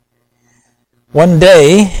One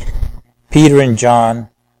day, Peter and John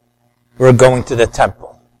were going to the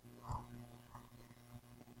temple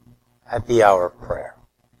at the hour of prayer.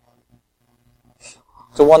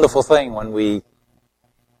 It's a wonderful thing when we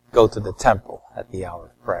go to the temple at the hour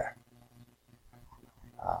of prayer.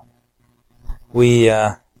 We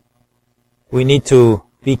need to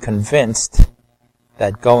be convinced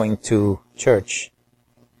that going to church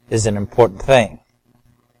is an important thing.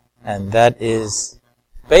 And that is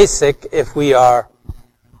basic if we are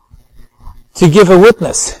to give a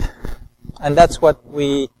witness. And that's what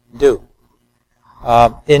we do.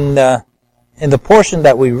 In the portion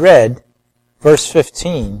that we read, verse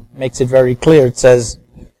 15 makes it very clear. It says,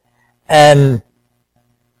 and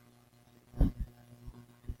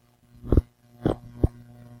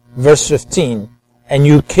verse 15, and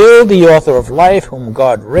you killed the author of life, whom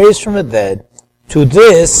God raised from the dead. To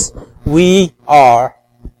this we are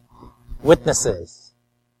witnesses.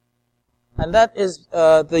 And that is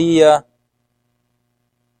that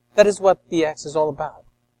is what the Acts is all about.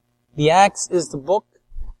 The Acts is the book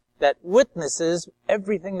that witnesses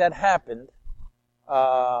everything that happened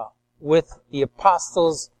with the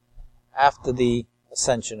apostles after the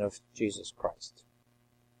ascension of Jesus Christ.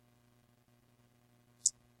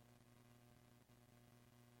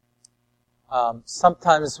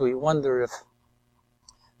 Sometimes we wonder if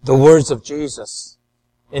the words of Jesus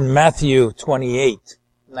in Matthew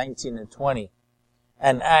 28:19 and 20,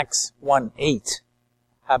 and Acts 1:8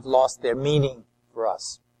 have lost their meaning for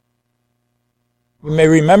us. You may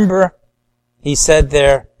remember, he said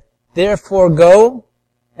there, therefore go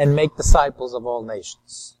and make disciples of all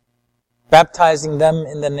nations, baptizing them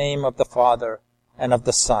in the name of the Father and of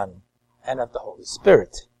the Son and of the Holy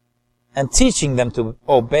Spirit, and teaching them to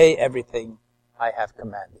obey everything I have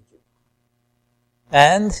commanded you.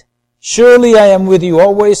 And surely I am with you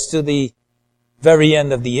always to the very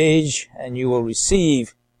end of the age, and you will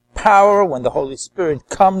receive power when the Holy Spirit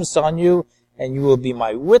comes on you, and you will be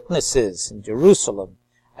my witnesses in Jerusalem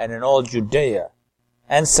and in all Judea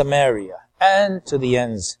and Samaria and to the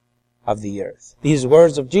ends of the earth. These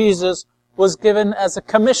words of Jesus was given as a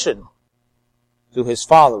commission to his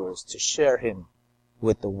followers to share him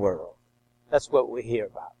with the world. That's what we hear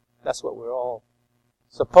about. That's what we're all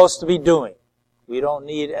supposed to be doing. We don't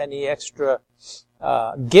need any extra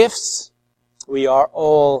gifts. We are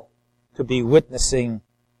all to be witnessing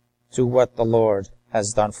to what the Lord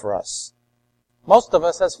has done for us. Most of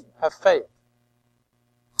us have failed.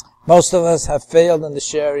 Most of us have failed in the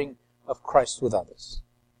sharing of Christ with others.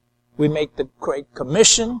 We make the Great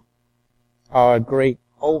Commission our great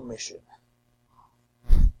omission.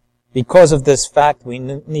 Because of this fact, we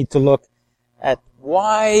need to look at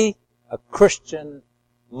why a Christian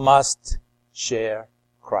must share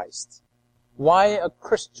Christ. Why a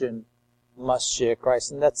Christian must share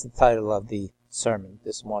Christ. And that's the title of the sermon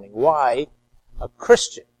this morning. Why a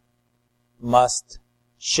Christian must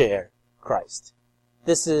share Christ.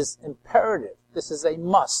 This is imperative. This is a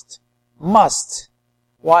must. Must.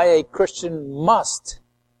 Why a Christian must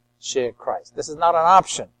share Christ. This is not an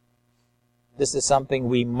option. This is something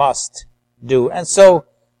we must do. And so,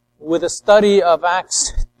 with a study of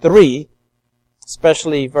Acts 3,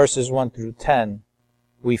 especially verses 1 through 10,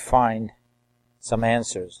 we find some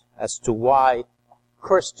answers as to why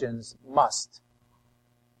Christians must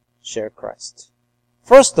share Christ.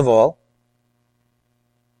 First of all,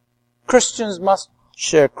 Christians must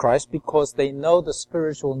share Christ because they know the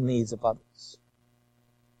spiritual needs of others.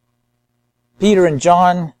 Peter and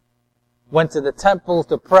John went to the temple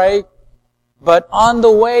to pray, but on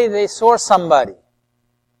the way they saw somebody.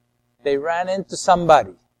 They ran into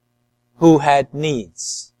somebody who had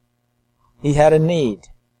needs. He had a need.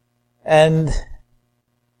 And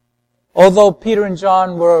although Peter and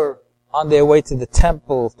John were on their way to the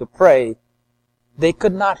temple to pray, they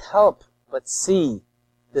could not help but see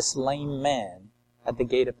this lame man at the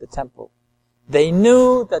gate of the temple. They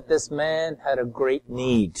knew that this man had a great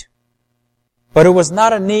need. But it was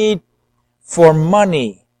not a need for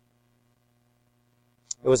money.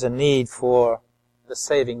 It was a need for the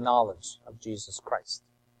saving knowledge of Jesus Christ.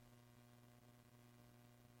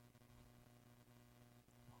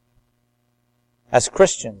 As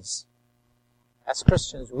Christians,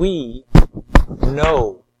 we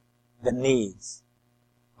know the needs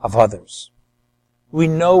of others. We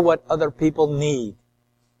know what other people need.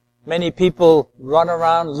 Many people run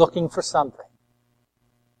around looking for something.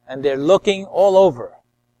 And they're looking all over.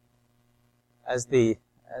 As the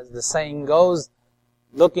saying goes,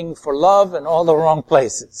 looking for love in all the wrong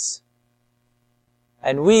places.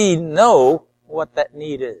 And we know what that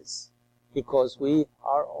need is, because we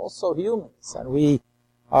are also humans, and we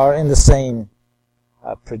are in the same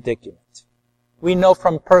predicament. We know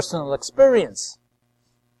from personal experience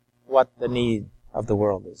what the need of the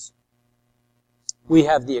world is. We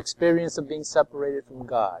have the experience of being separated from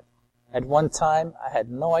God. At one time, I had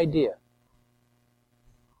no idea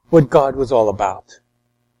what God was all about.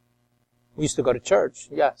 We used to go to church,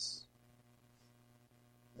 yes.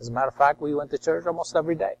 As a matter of fact, we went to church almost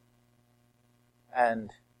every day. And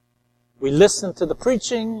we listened to the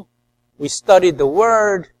preaching, we studied the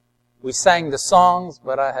Word, we sang the songs,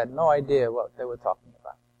 but I had no idea what they were talking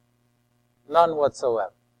about. None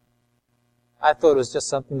whatsoever. I thought it was just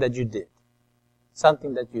something that you did.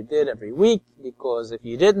 Something that you did every week, because if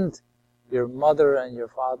you didn't, your mother and your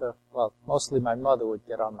father, well, mostly my mother would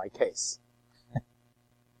get on my case.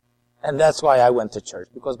 And that's why I went to church,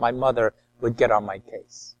 because my mother would get on my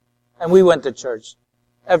case. And we went to church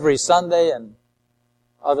every Sunday and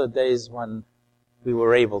other days when we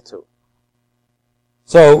were able to.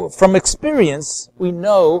 So, from experience, we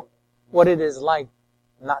know what it is like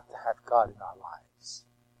not to have God in our lives.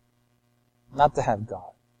 Not to have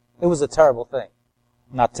God. It was a terrible thing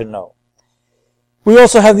not to know. We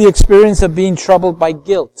also have the experience of being troubled by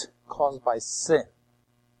guilt caused by sin.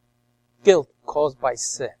 Guilt caused by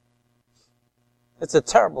sin. It's a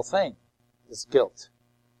terrible thing, this guilt.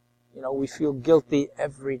 You know, we feel guilty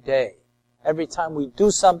every day. Every time we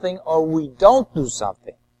do something or we don't do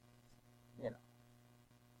something, you know,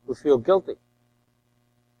 we feel guilty.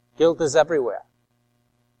 Guilt is everywhere.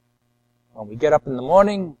 When we get up in the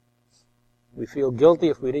morning, we feel guilty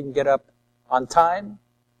if we didn't get up on time.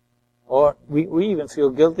 Or we even feel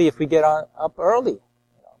guilty if we get up early. You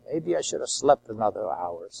know, maybe I should have slept another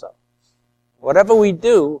hour or so. Whatever we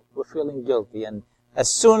do, we're feeling guilty. And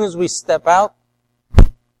as soon as we step out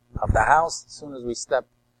of the house, as soon as we step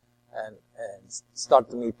and start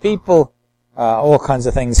to meet people, all kinds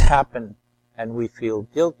of things happen, and we feel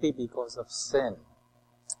guilty because of sin.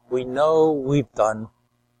 We know we've done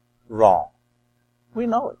wrong. We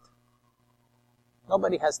know it.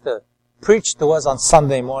 Nobody has to preach to us on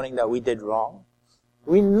Sunday morning that we did wrong.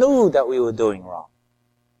 We knew that we were doing wrong.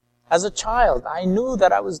 As a child, I knew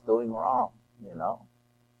that I was doing wrong, you know.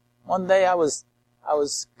 One day I was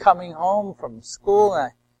coming home from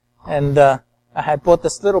school and I had bought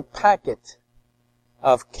this little packet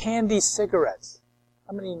of candy cigarettes.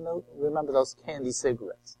 How many remember those candy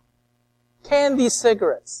cigarettes? Candy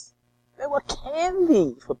cigarettes. They were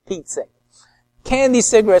candy, for Pete's sake. Candy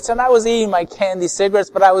cigarettes, and I was eating my candy cigarettes,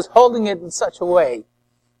 but I was holding it in such a way,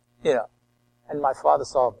 you know, and my father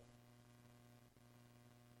saw me.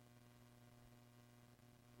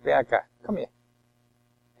 Bianca, come here.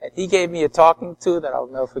 And he gave me a talking to that I'll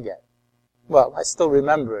never forget. Well, I still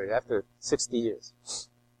remember it after 60 years.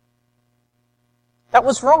 That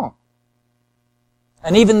was wrong.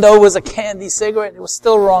 And even though it was a candy cigarette, it was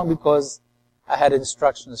still wrong because I had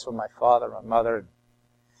instructions from my father, my mother,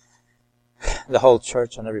 the whole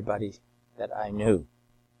church and everybody that I knew.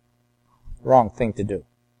 Wrong thing to do.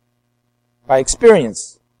 By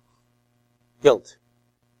experience, guilt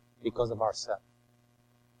because of our sin.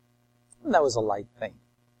 And that was a light thing.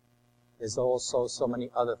 There's also so many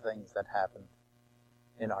other things that happened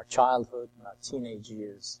in our childhood and our teenage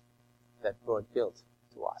years that brought guilt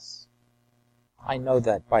to us. I know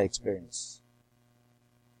that by experience.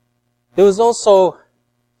 There was also,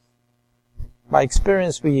 by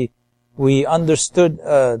experience, we understood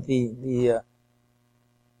the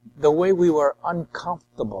way we were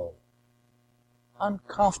uncomfortable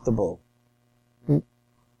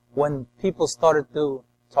when people started to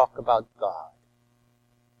talk about God,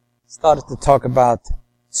 started to talk about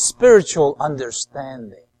spiritual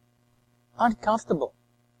understanding. Uncomfortable,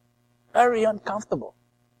 very uncomfortable.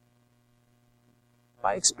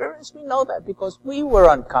 By experience, we know that because we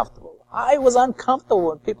were uncomfortable. I was uncomfortable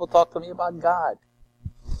when people talked to me about God.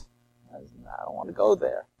 I don't want to go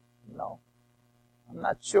there. No. I'm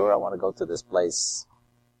not sure I want to go to this place.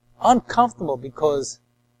 Uncomfortable because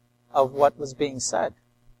of what was being said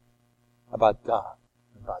about God,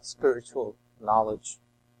 about spiritual knowledge.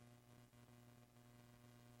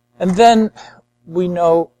 And then we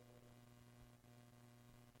know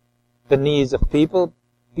the needs of people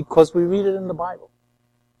because we read it in the Bible.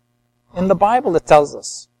 In the Bible it tells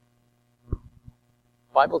us. The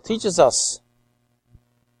Bible teaches us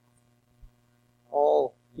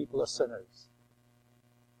all people are sinners.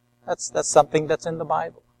 That's something that's in the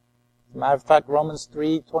Bible. As a matter of fact, Romans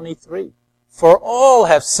 3:23. For all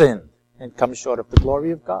have sinned and come short of the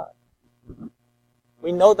glory of God.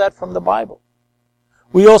 We know that from the Bible.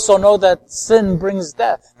 We also know that sin brings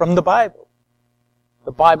death from the Bible.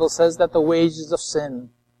 The Bible says that the wages of sin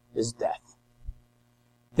is death.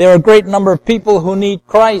 There are a great number of people who need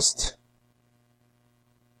Christ,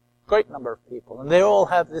 great number of people, and they all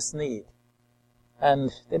have this need. And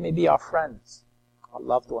they may be our friends, our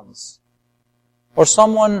loved ones, or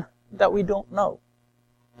someone that we don't know.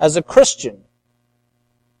 As a Christian,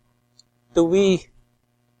 do we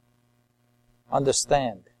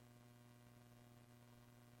understand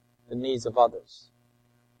the needs of others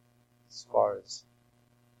as far as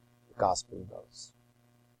the gospel goes?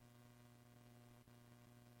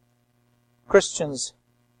 Christians,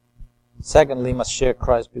 secondly, must share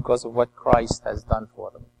Christ because of what Christ has done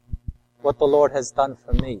for them. What the Lord has done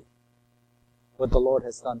for me. What the Lord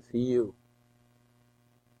has done for you.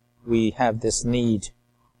 We have this need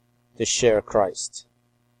to share Christ.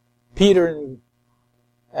 Peter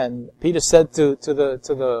said to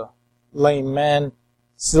the lame man,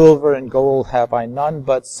 silver and gold have I none,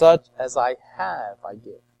 but such as I have I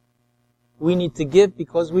give. We need to give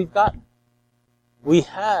because we've gotten. We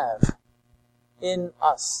have in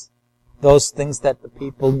us those things that the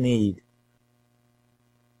people need.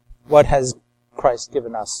 What has Christ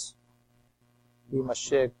given us? We must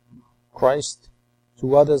share Christ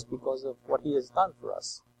to others because of what He has done for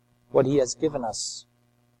us, what He has given us.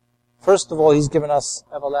 First of all, He's given us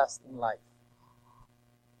everlasting life.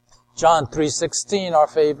 John 3:16, our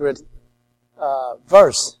favorite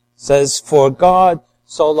verse, says, "For God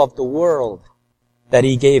so loved the world that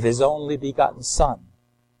He gave His only begotten Son,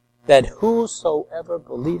 that whosoever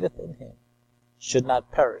believeth in Him should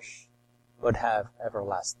not perish, but have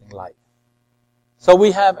everlasting life." So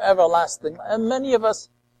we have everlasting life. And many of us,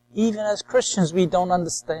 even as Christians, we don't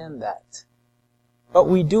understand that. But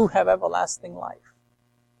we do have everlasting life.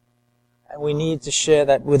 And we need to share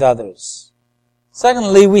that with others.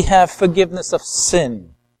 Secondly, we have forgiveness of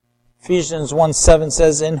sin. Ephesians 1:7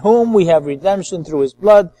 says, "In whom we have redemption through His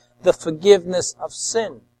blood, the forgiveness of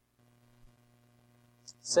sin."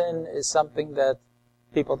 Sin is something that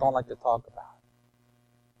people don't like to talk about.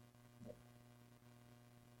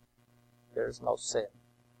 There is no sin.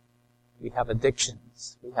 We have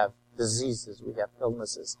addictions. We have diseases. We have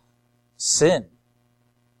illnesses. Sin.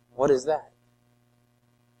 What is that?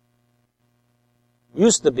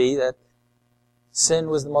 Used to be that sin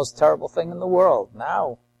was the most terrible thing in the world.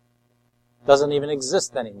 Now, it doesn't even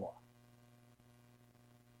exist anymore.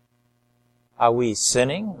 Are we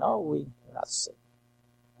sinning? No, we're not sinning.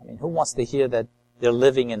 I mean, who wants to hear that they're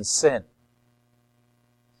living in sin?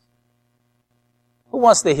 Who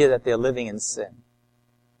wants to hear that they're living in sin?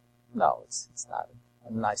 No, it's not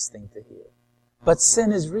a nice thing to hear. But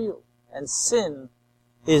sin is real, and sin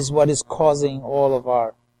is what is causing all of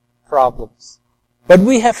our problems. But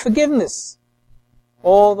we have forgiveness.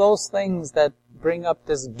 All those things that bring up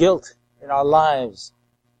this guilt in our lives,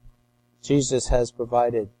 Jesus has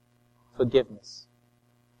provided forgiveness.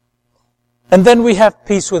 And then we have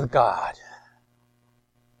peace with God.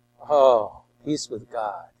 Oh, peace with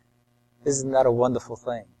God. Isn't that a wonderful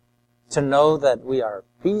thing? To know that we are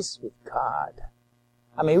at peace with God.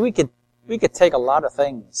 I mean, we could take a lot of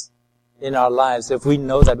things in our lives if we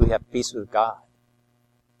know that we have peace with God.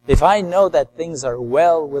 If I know that things are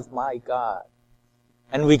well with my God,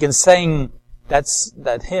 and we can sing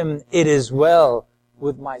that hymn, "It is well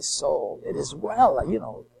with my soul." It is well,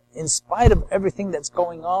 in spite of everything that's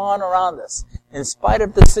going on around us, in spite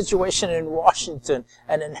of the situation in Washington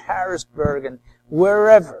and in Harrisburg and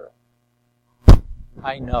wherever,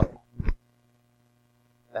 I know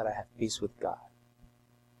that I have peace with God.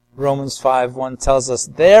 Romans 5:1 tells us,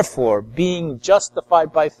 "Therefore, being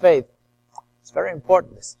justified by faith," it's very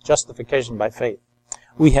important, this justification by faith,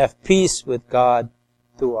 "we have peace with God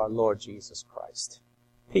through our Lord Jesus Christ."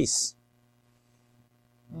 Peace.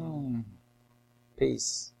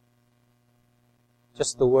 Peace.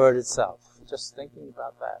 Just the word itself, just thinking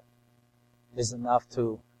about that is enough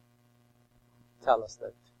to tell us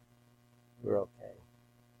that we're okay.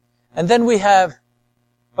 And then we have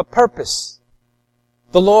a purpose.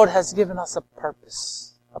 The Lord has given us a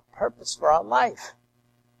purpose for our life.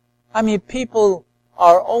 I mean, people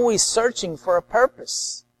are always searching for a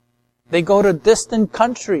purpose. They go to distant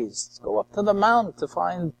countries, go up to the mountain to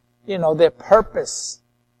find, their purpose.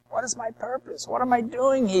 What is my purpose? What am I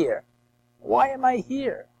doing here? Why am I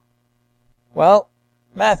here? Well,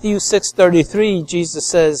 Matthew 6:33, Jesus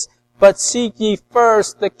says, "But seek ye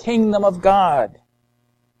first the kingdom of God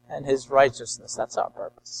and His righteousness." That's our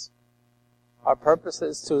purpose. Our purpose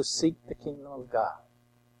is to seek the kingdom of God.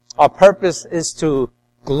 Our purpose is to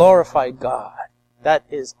glorify God. That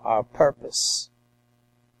is our purpose.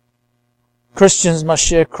 Christians must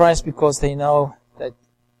share Christ because they know that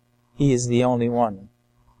He is the only one,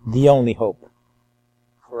 the only hope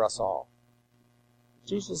for us all.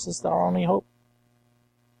 Jesus is our only hope.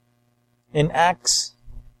 In Acts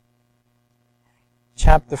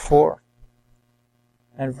chapter 4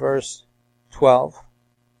 and verse 12.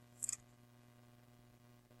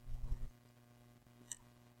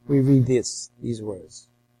 We read these words.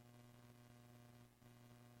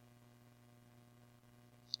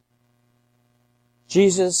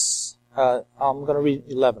 Jesus, I'm going to read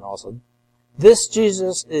 11 also. This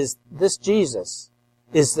Jesus is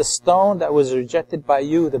the stone that was rejected by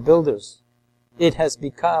you, the builders. It has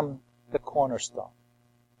become the cornerstone.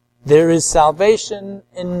 There is salvation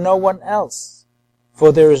in no one else,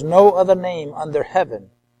 for there is no other name under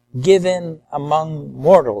heaven given among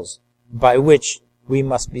mortals by which we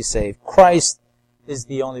must be saved. Christ is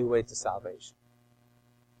the only way to salvation.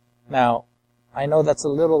 Now, I know that's a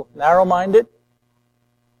little narrow-minded.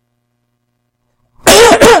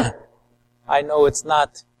 I know it's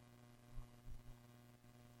not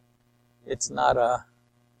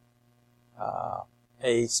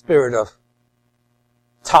a spirit of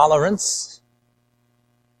tolerance,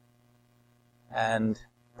 and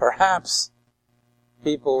perhaps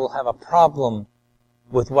people will have a problem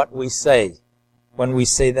with what we say when we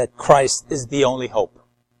say that Christ is the only hope.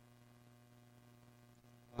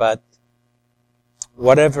 But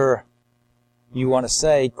whatever you want to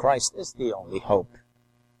say, Christ is the only hope.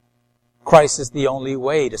 Christ is the only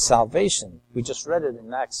way to salvation. We just read it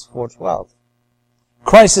in Acts 4:12.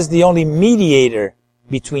 Christ is the only mediator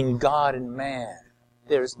between God and man.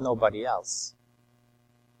 There is nobody else.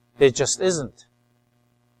 There just isn't.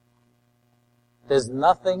 There's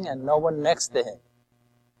nothing and no one next to him.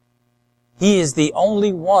 He is the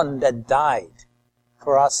only one that died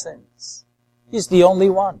for our sins. He's the only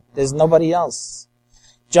one. There's nobody else.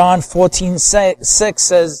 John 14:6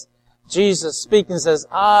 says, Jesus speaking says,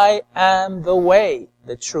 I am the way,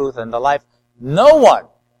 the truth, and the life. No one.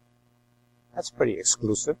 That's pretty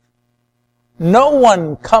exclusive. No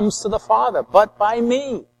one comes to the Father but by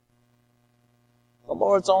me. The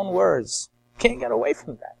Lord's own words. Can't get away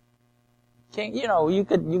from that. You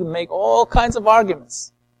can make all kinds of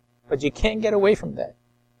arguments, but you can't get away from that.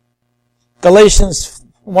 Galatians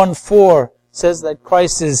 1:4 says that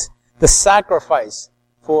Christ is the sacrifice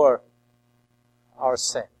for our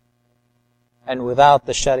sin. And without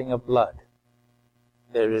the shedding of blood,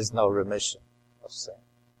 there is no remission of sin.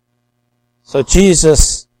 So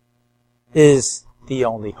Jesus is the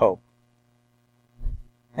only hope.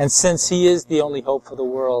 And since he is the only hope for the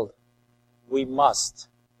world, we must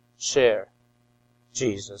share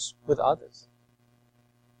Jesus with others.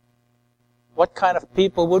 What kind of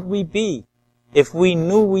people would we be if we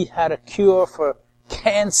knew we had a cure for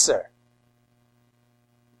cancer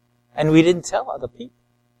and we didn't tell other people?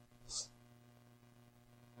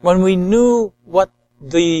 When we knew what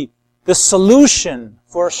the solution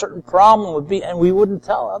for a certain problem would be and we wouldn't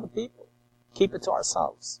tell other people, keep it to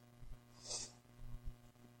ourselves.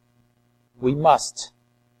 We must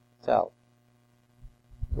tell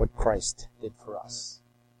what Christ did for us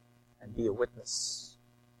and be a witness.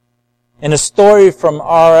 In a story from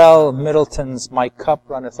R.L. Middleton's My Cup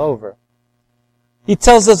Runneth Over, he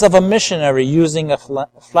tells us of a missionary using a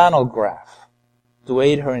flannel graph to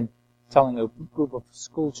aid her in telling a group of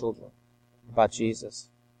school children about Jesus.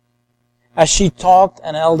 As she talked,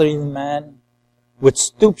 an elderly man with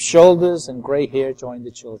stooped shoulders and gray hair joined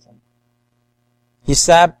the children. He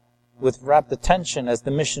sat with rapt attention as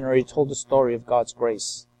the missionary told the story of God's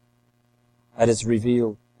grace that is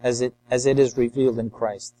revealed, as it is revealed in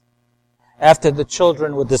Christ. After the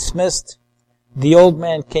children were dismissed, the old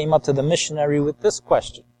man came up to the missionary with this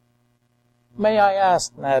question. May I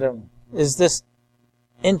ask, madam, is this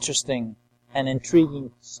interesting and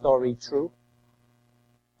intriguing story true?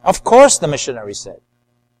 Of course, the missionary said.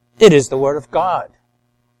 It is the word of God.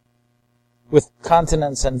 With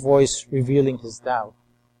countenance and voice revealing his doubt,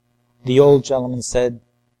 the old gentleman said,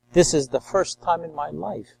 this is the first time in my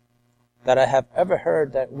life that I have ever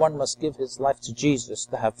heard that one must give his life to Jesus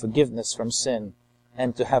to have forgiveness from sin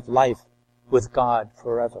and to have life with God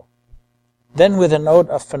forever. Then with a note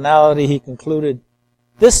of finality he concluded,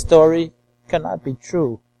 this story cannot be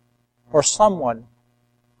true, or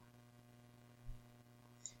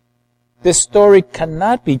this story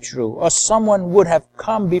cannot be true, or someone would have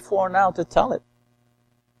come before now to tell it.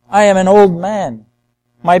 I am an old man.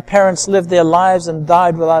 My parents lived their lives and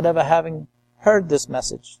died without ever having heard this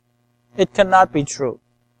message. It cannot be true,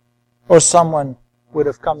 or someone would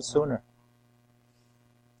have come sooner.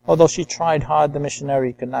 Although she tried hard, the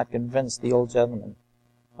missionary could not convince the old gentleman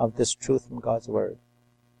of this truth from God's word.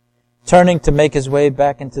 Turning to make his way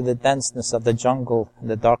back into the denseness of the jungle and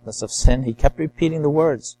the darkness of sin, he kept repeating the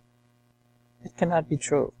words, it cannot be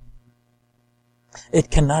true.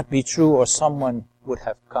 It cannot be true, or someone would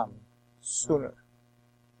have come sooner.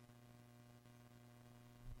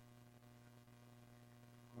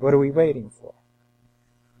 What are we waiting for?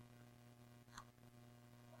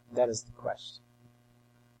 That is the question.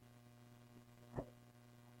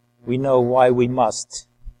 We know why we must.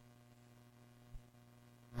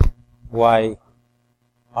 Why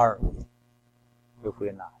aren't we if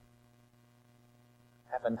we're not?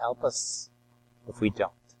 Heaven help us if we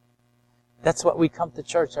don't. That's what we come to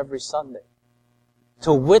church every Sunday.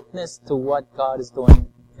 To witness to what God is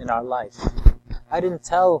doing in our life. I didn't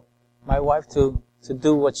tell my wife to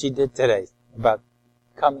do what she did today about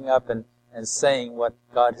coming up and saying what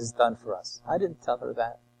God has done for us. I didn't tell her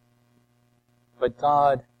that. But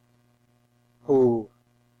God, who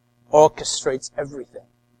orchestrates everything.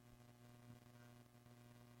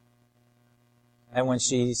 And when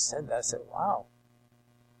she said that, I said, wow,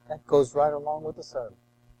 that goes right along with the sermon.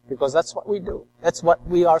 Because that's what we do. That's what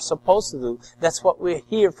we are supposed to do. That's what we're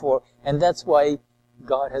here for. And that's why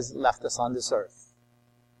God has left us on this earth.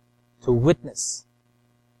 To witness.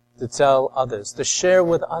 To tell others. To share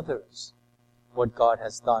with others what God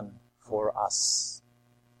has done for us.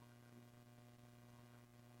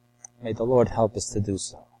 May the Lord help us to do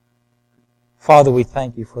so. Father, we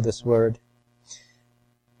thank you for this word.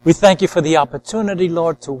 We thank you for the opportunity,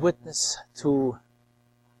 Lord, to witness to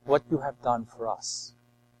what you have done for us.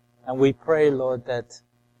 And we pray, Lord, that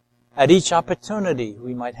at each opportunity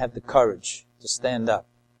we might have the courage to stand up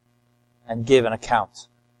and give an account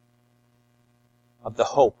of the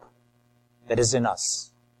hope that is in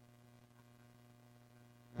us.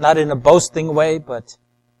 Not in a boasting way, but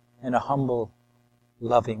in a humble,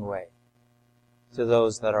 loving way to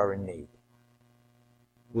those that are in need.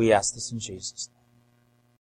 We ask this in Jesus' name.